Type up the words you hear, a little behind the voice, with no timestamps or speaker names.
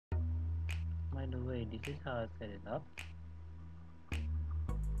By the way, this is how I set it up.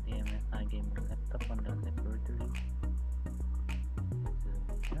 The MSI gaming laptop on the laboratory. Zoom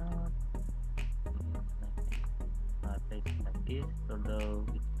it out. Place it like this, although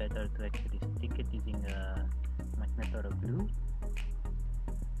it's better to actually stick it using a magnet or a glue.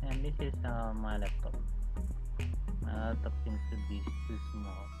 And this is my laptop. My laptop seems to be too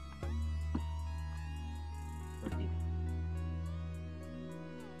small for this.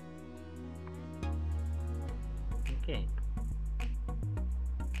 Okay.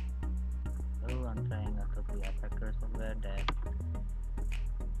 So I'm trying a Tobii attacker software that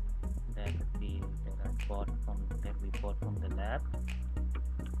we bought from the lab.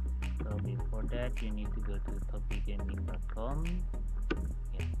 So before that, you need to go to tobiigaming.com,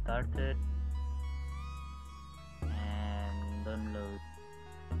 get started, and download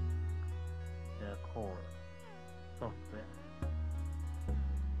the core software.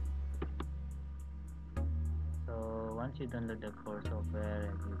 So once you download the core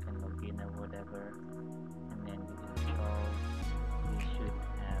software, you can log in or whatever, and then you install. You should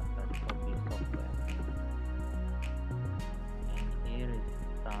have a Tobii software. Here is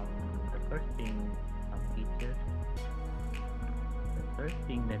the first thing, some features. The first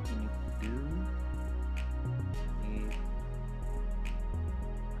thing that you need to do is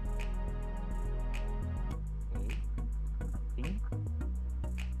something.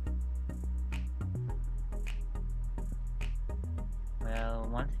 Well,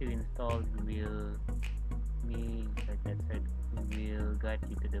 once you install, we will guide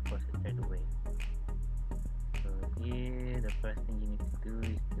you to the process right away. So here, the first thing you need to do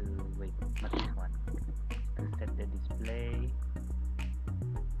is to wait, not this one, to set the display.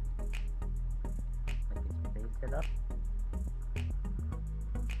 The display setup.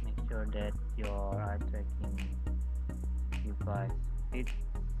 Make sure that your eye tracking device fits.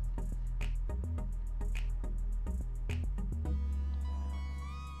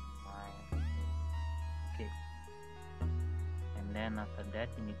 Okay. And then after that,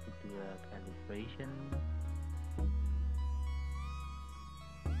 you need to do a calibration.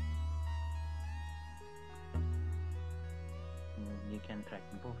 You can track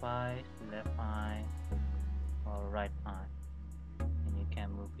both eyes, left eye or right eye, and you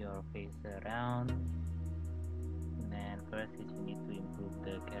can move your face around. And then first is you need to improve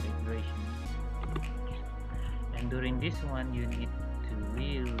the calibration, and during this one you need to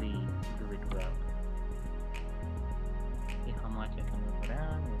really do it well. See how much I can move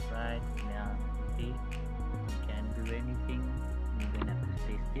around, move right, now. See, you can't do anything. You don't have to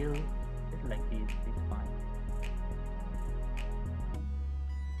stay still, just like this. It's fine.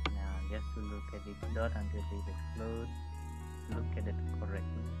 Just to look at each dot until it explodes. Look at it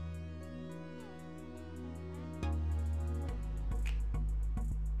correctly.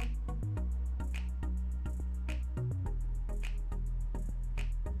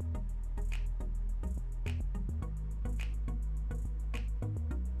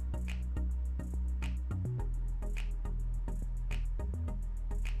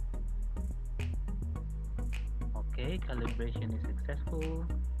 Okay, calibration is successful.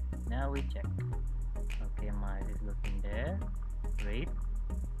 Now we check. Okay, my eyes is looking there. Great.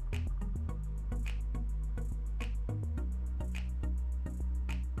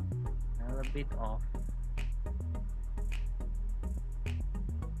 Now a bit off.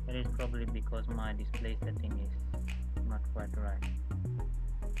 That is probably because my display setting is not quite right.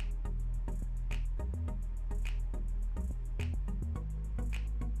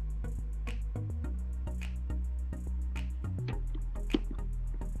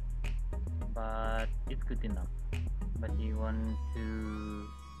 But it's good enough. But you want to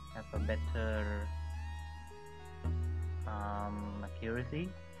have a better accuracy,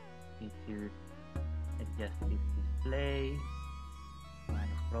 you should adjust this display. Mine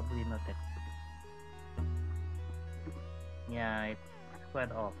is probably not that good. Yeah, it's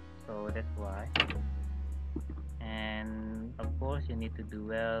quite off, so that's why. And of course you need to do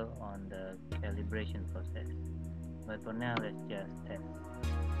well on the calibration process. But for now, let's just test.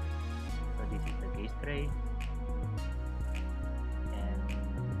 So this is the gaze trace, and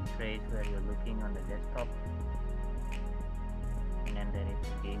trace where you're looking on the desktop, and then there is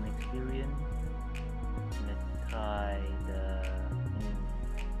the game experience. Let's try the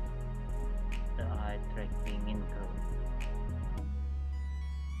eye tracking intro.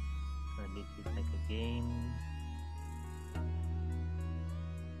 So this is like a game.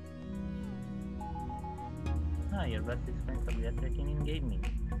 Your best experience of eye tracking in gaming.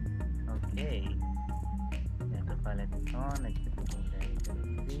 Okay, and the pilot is on. I just think that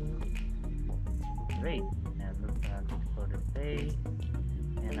it's great. Now look for the face.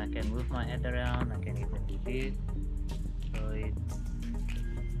 And I can move my head around, I can even do this. So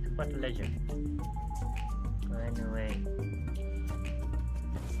it's quite a leisure. So anyway,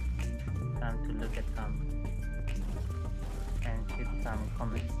 time to look at some and shoot some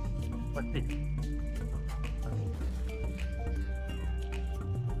comments. What's this?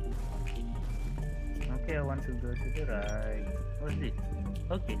 Okay, I want to go to the right. What's this?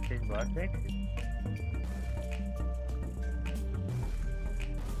 Okay, space bar, right?